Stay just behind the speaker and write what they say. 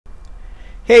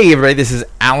Hey everybody, this is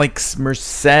Alex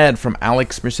Merced from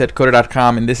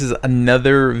alexmercedcoder.com, and this is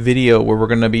another video where we're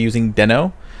going to be using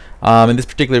Deno. In this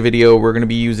particular video, we're going to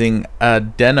be using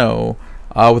Deno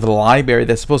with a library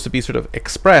that's supposed to be sort of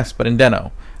Express, but in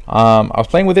Deno. I was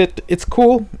playing with it. It's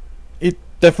cool. It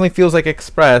definitely feels like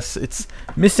Express. It's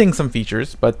missing some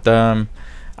features, but I'll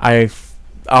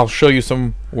show you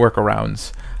some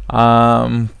workarounds.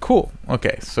 Cool.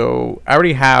 Okay, so I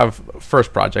already have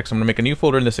first project, so I'm going to make a new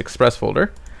folder in this Express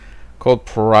folder called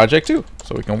Project 2,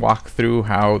 so we can walk through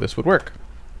how this would work.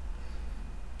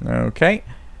 Okay,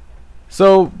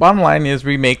 so bottom line is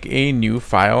we make a new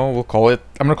file. I'm going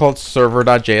to call it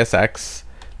server.jsx.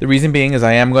 The reason being is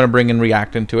I am going to bring in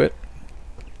React into it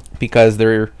because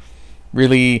they're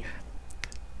really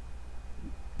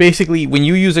basically, when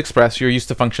you use Express, you're used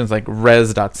to functions like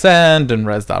res.send and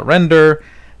res.render.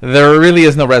 There really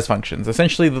is no res functions.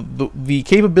 Essentially, the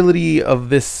capability of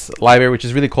this library, which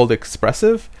is really called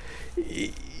Expressive,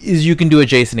 is you can do a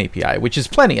JSON API, which is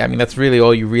plenty. I mean, that's really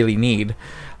all you really need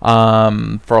for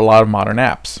a lot of modern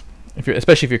apps,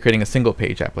 especially if you're creating a single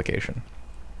page application.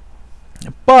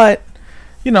 But,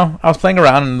 you know, I was playing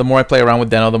around, and the more I play around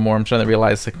with Deno, the more I'm starting to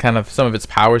realize kind of some of its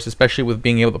powers, especially with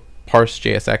being able to parse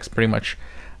JSX pretty much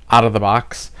out of the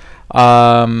box.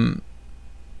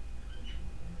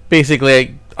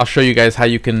 Basically, I'll show you guys how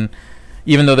you can,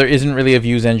 even though there isn't really a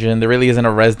views engine, there really isn't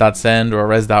a res.send or a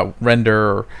res.render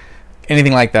or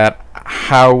anything like that,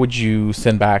 how would you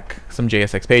send back some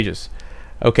JSX pages?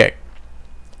 Okay,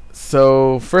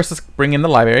 so first let's bring in the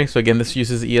library. So again, this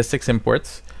uses ES6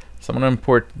 imports. So I'm going to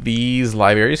import these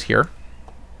libraries here,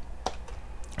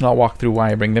 and I'll walk through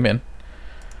why I bring them in.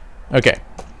 Okay,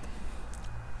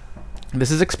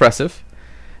 this is Expressive.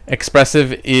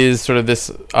 Expressive is sort of this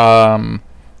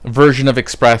version of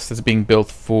Express that's being built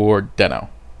for Deno.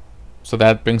 So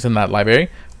that brings in that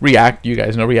library. React, you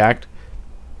guys know React.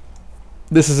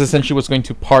 This is essentially what's going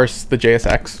to parse the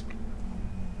JSX.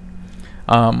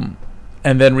 And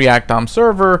then React DOM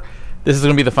server, this is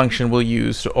going to be the function we'll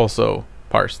use to also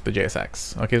parse the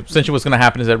JSX. Okay, essentially what's going to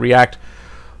happen is that React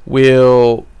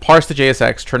will parse the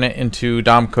JSX, turn it into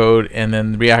DOM code, and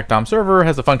then React DOM server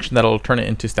has a function that'll turn it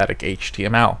into static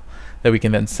HTML that we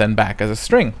can then send back as a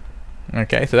string.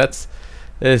 Okay, so that's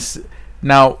this.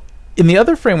 Now, in the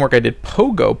other framework I did,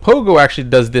 Pogo actually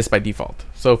does this by default.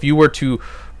 So if you were to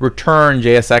return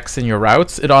JSX in your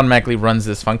routes, it automatically runs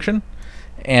this function.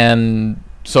 And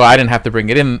so I didn't have to bring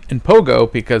it in Pogo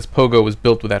because Pogo was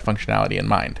built with that functionality in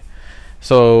mind.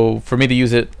 So for me to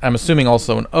use it, I'm assuming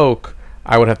also in Oak,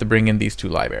 I would have to bring in these two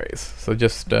libraries. So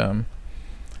just to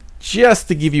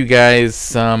give you guys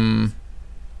some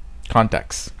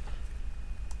context.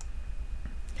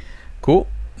 Cool.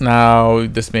 Now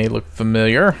this may look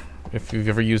familiar if you've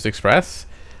ever used Express.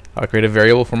 I'll create a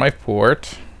variable for my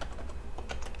port.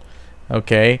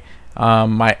 Okay.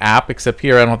 My app, except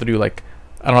here I don't have to do I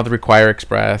don't have to require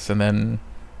Express, and then,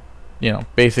 you know,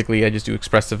 basically I just do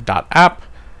expressive.app,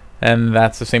 and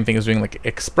that's the same thing as doing like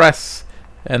Express,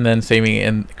 and then saving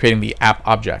and creating the app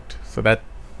object. So that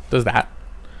does that.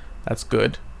 That's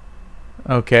good.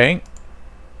 Okay.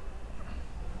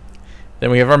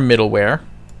 Then we have our middleware.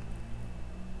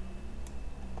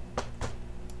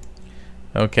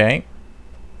 Okay.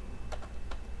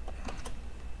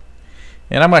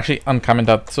 And I'm actually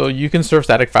uncommented, so you can serve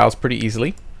static files pretty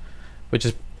easily, which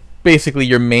is basically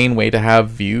your main way to have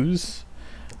views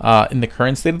in the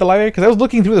current state of the library. Because I was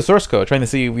looking through the source code, trying to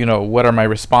see, you know, what are my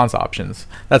response options.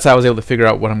 That's how I was able to figure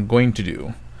out what I'm going to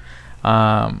do.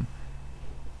 But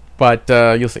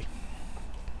you'll see.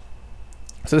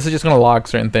 So this is just going to log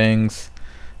certain things.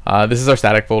 This is our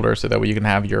static folder, so that way you can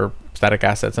have your static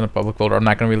assets in a public folder. I'm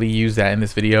not going to really use that in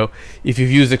this video. If you've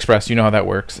used Express, you know how that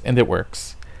works, and it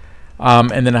works.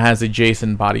 And then it has a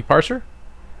JSON body parser.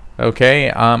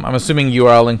 Okay, I'm assuming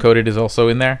URL encoded is also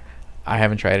in there. I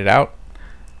haven't tried it out.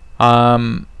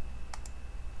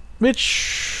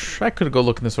 Which I could go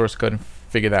look in the source code and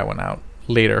figure that one out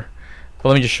later. But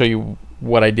let me just show you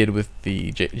what I did with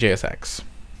the JSX.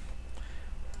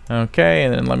 Okay,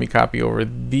 and then let me copy over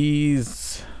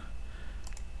this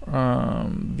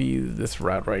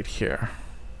route right here.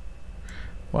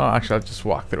 Well, actually, I'll just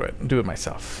walk through it and do it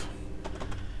myself.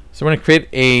 So we're going to create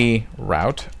a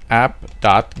route,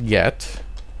 app.get.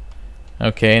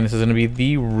 Okay, and this is going to be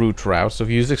the root route. So if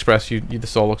you use Express,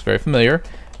 this all looks very familiar.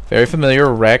 Very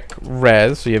familiar, rec,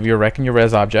 res. So you have your rec and your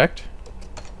res object.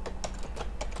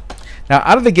 Now,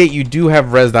 out of the gate, you do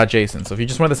have res.json. So if you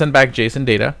just want to send back JSON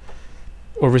data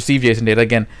or receive JSON data,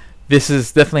 again, this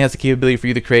definitely has the capability for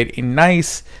you to create a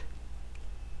nice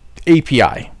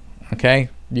API. Okay,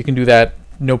 you can do that,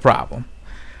 no problem.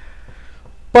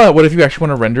 But what if you actually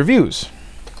want to render views?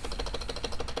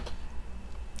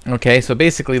 Okay, so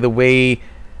basically the way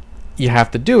you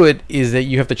have to do it is that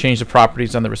you have to change the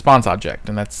properties on the response object,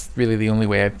 and that's really the only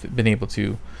way I've been able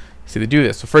to see to do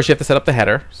this. So first you have to set up the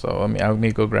header. So let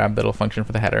me go grab the little function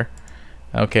for the header.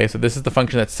 Okay, so this is the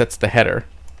function that sets the header.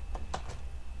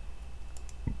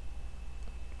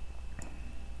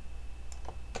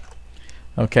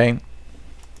 Okay.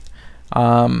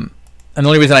 And the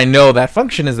only reason I know that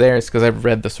function is there is because I've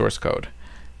read the source code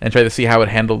and tried to see how it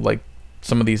handled like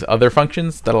some of these other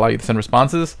functions that allow you to send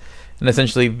responses. And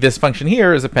essentially this function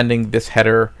here is appending this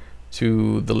header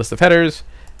to the list of headers.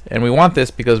 And we want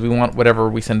this because we want whatever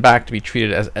we send back to be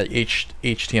treated as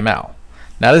HTML.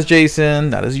 Not as JSON,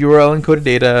 not as URL encoded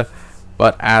data,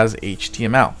 but as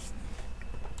HTML.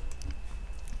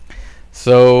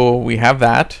 So we have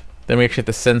that. Then we actually have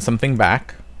to send something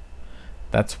back.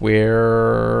 That's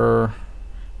where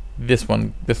this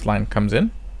line comes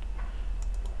in.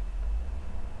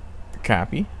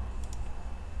 Copy.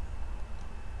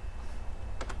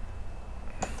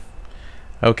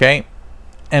 Okay.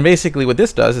 And basically what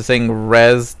this does is saying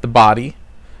res the body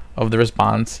of the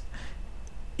response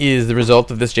is the result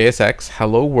of this JSX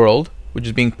hello world, which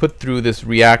is being put through this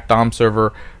React DOM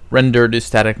server render to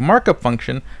static markup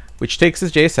function, which takes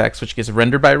this JSX, which gets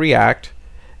rendered by React,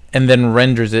 and then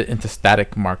renders it into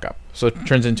static markup. So it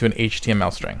turns into an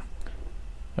HTML string.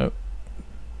 Oh.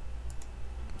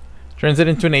 Turns it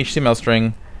into an HTML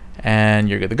string, and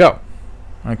you're good to go.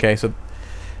 Okay, so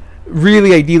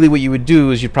really ideally what you would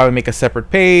do is you'd probably make a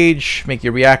separate page, make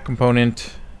your React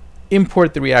component,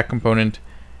 import the React component,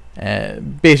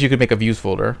 basically you could make a views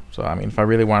folder. So I mean, if I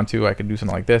really wanted to, I could do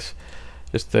something like this.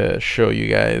 Just to show you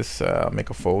guys, make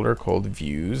a folder called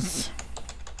views,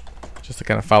 just to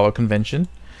kind of follow convention.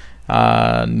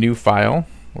 New file,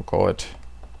 we'll call it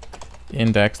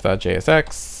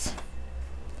index.jsx,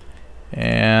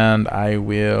 and I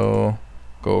will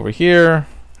go over here.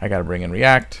 I gotta bring in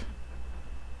React.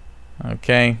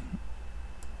 Okay,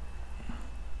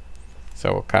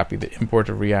 so we'll copy the import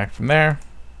of React from there.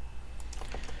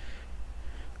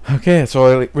 Okay, that's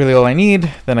really all I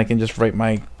need. Then I can just write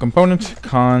my component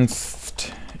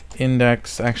const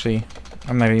index. Actually,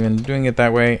 I'm not even doing it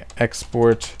that way.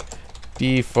 Export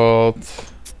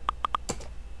default.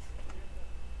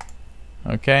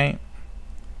 Okay.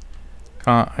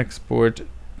 Export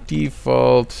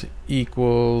default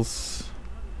equals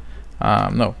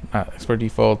no, not export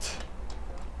default.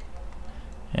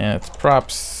 And it's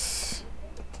props.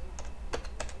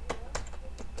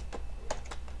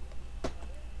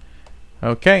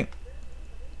 Okay,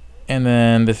 and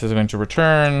then this is going to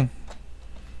return.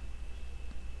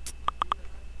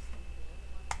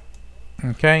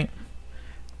 Okay,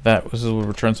 will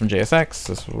return some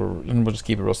JSX. And we'll just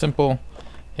keep it real simple.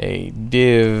 A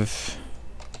div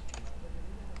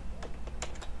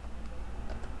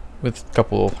with a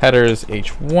couple headers,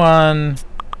 h1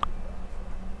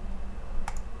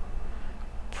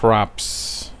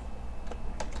 props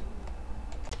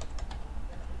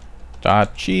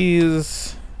dot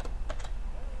cheese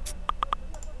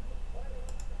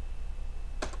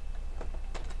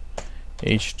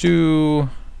h2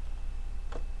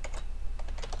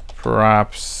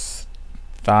 props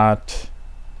dot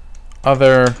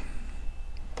other.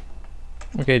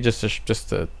 Okay, just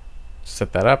to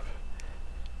set that up,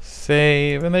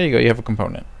 save, and there you go. You have a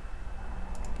component.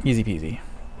 Easy peasy.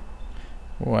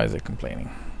 Why is it complaining?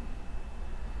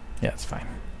 Yeah, it's fine.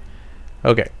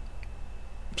 Okay.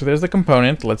 So there's the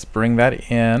component. Let's bring that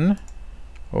in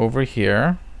over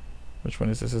here. Which one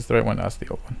is this? Is the right one? No, that's the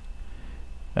old one.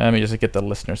 Let me just get the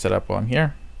listener set up while I'm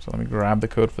here. So let me grab the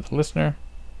code for the listener.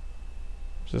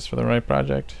 Is this for the right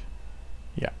project?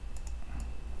 Yeah.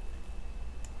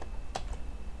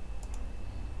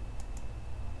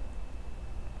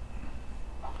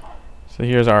 So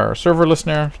here's our server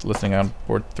listener, listening on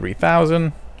port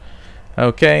 3000.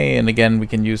 Okay, and again, we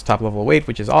can use top level await,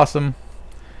 which is awesome.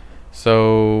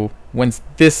 So once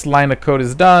this line of code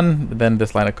is done, then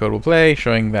this line of code will play,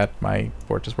 showing that my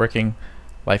port is working.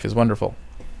 Life is wonderful.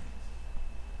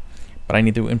 But I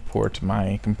need to import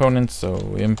my components,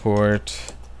 so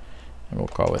import, and we'll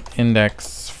call it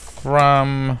index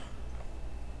from,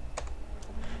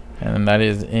 and that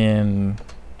is in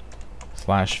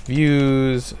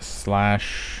 /views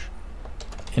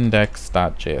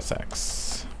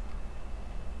 /index.jsx.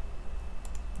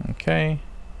 Okay.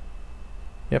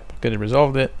 Yep, good, it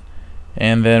resolved it.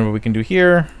 And then what we can do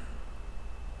here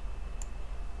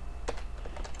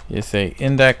is say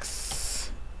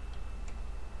index,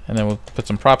 and then we'll put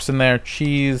some props in there.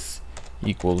 Cheese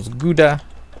equals Gouda,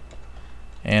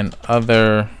 and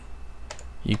other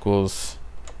equals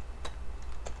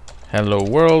hello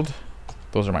world.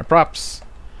 Those are my props.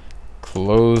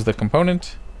 close the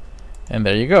component, and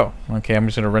there you go. Okay, I'm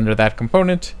just going to render that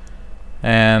component,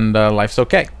 and life's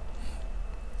okay.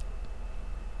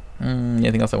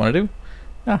 Anything else I want to do?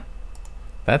 Ah,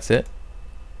 that's it.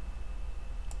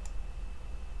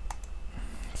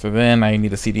 So then I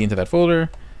need a CD into that folder.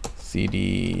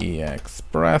 CD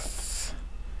Express,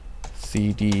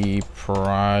 CD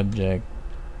project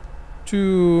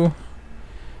 2,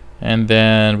 and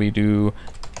then we do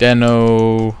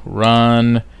Deno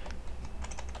run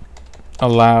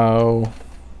allow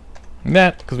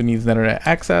net because we need internet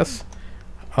access,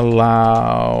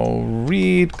 allow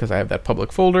read because I have that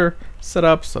public folder set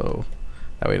up, so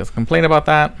that way it doesn't complain about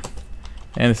that.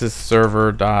 And this is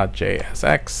server.jsx.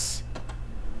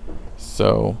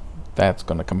 So that's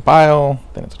going to compile,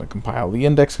 then it's going to compile the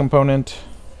index component,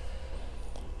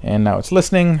 and now it's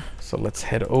listening. So let's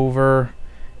head over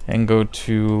and go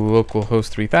to localhost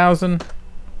 3000,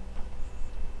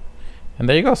 and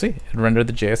there you go. See, it rendered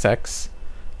the JSX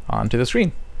onto the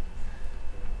screen.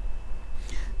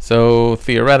 So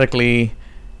theoretically,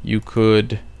 you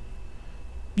could,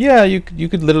 you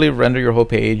could literally render your whole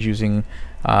page using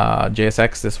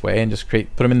JSX this way, and just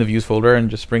put them in the views folder and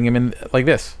just bring them in like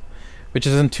this, which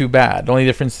isn't too bad. The only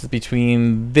difference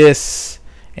between this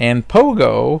and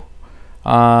Pogo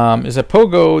is that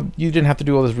Pogo, you didn't have to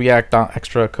do all this React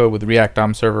extra code with React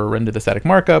DOM server render the static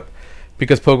markup,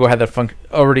 because Pogo had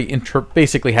that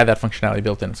basically had that functionality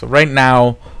built in. So right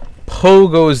now,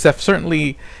 Pogo is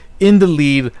certainly in the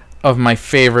lead of my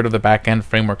favorite of the backend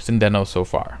frameworks in Deno so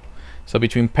far. So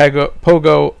between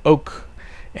Pogo, Oak,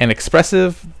 and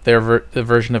Expressive, the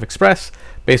version of Express,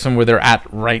 based on where they're at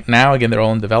right now, again, they're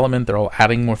all in development, they're all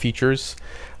adding more features.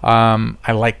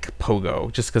 I like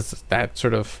Pogo just because that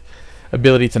sort of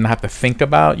ability to not have to think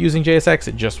about using JSX,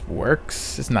 it just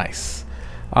works. It's nice.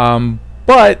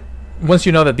 But once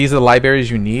you know that these are the libraries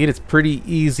you need, it's pretty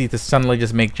easy to suddenly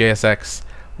just make JSX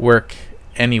work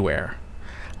anywhere.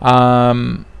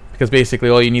 Because basically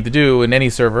all you need to do in any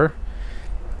server,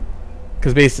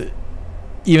 because basically,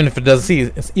 even if it doesn't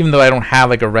see, even though I don't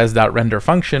have like a res.render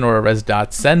function or a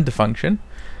res.send function,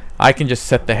 I can just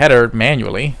set the header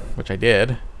manually, which I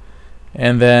did,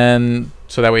 and then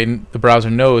so that way the browser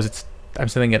knows I'm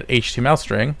sending an HTML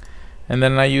string, and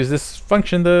then I use this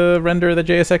function to render the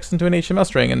JSX into an HTML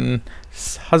string, and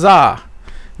huzzah,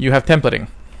 you have templating.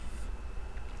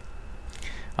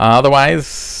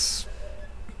 Otherwise,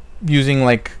 using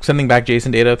like sending back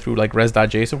JSON data through like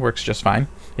res.json works just fine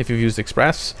if you've used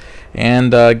Express,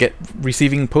 and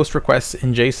receiving post requests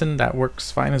in JSON, that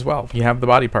works fine as well if you have the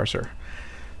body parser.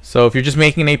 So if you're just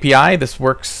making an API, this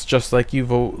works just like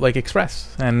like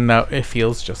Express, and it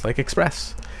feels just like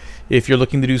Express. If you're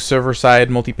looking to do server-side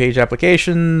multi-page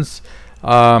applications, you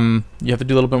have to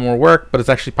do a little bit more work, but it's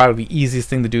actually probably the easiest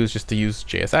thing to do is just to use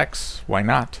JSX. Why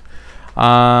not?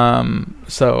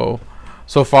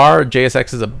 So far,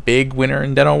 JSX is a big winner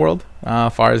in Deno world,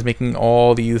 as far as making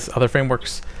all these other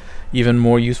frameworks even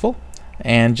more useful,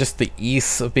 and just the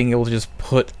ease of being able to just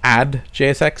add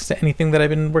JSX to anything that I've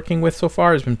been working with so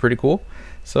far has been pretty cool.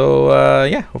 So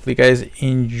yeah, hopefully you guys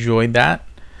enjoyed that,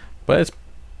 but it's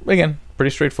again pretty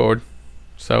straightforward.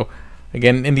 So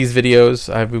again, in these videos,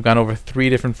 we've gone over 3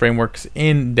 different frameworks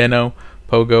in Deno,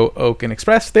 Pogo, Oak, and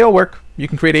Express. They all work. You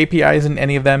can create APIs in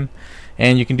any of them,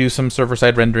 and you can do some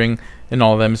server-side rendering in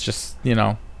all of them. It's just,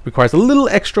 requires a little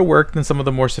extra work than some of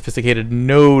the more sophisticated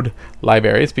Node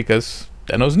libraries, because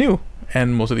Deno's new,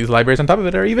 and most of these libraries on top of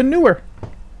it are even newer.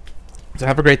 So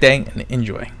have a great day and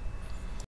enjoy.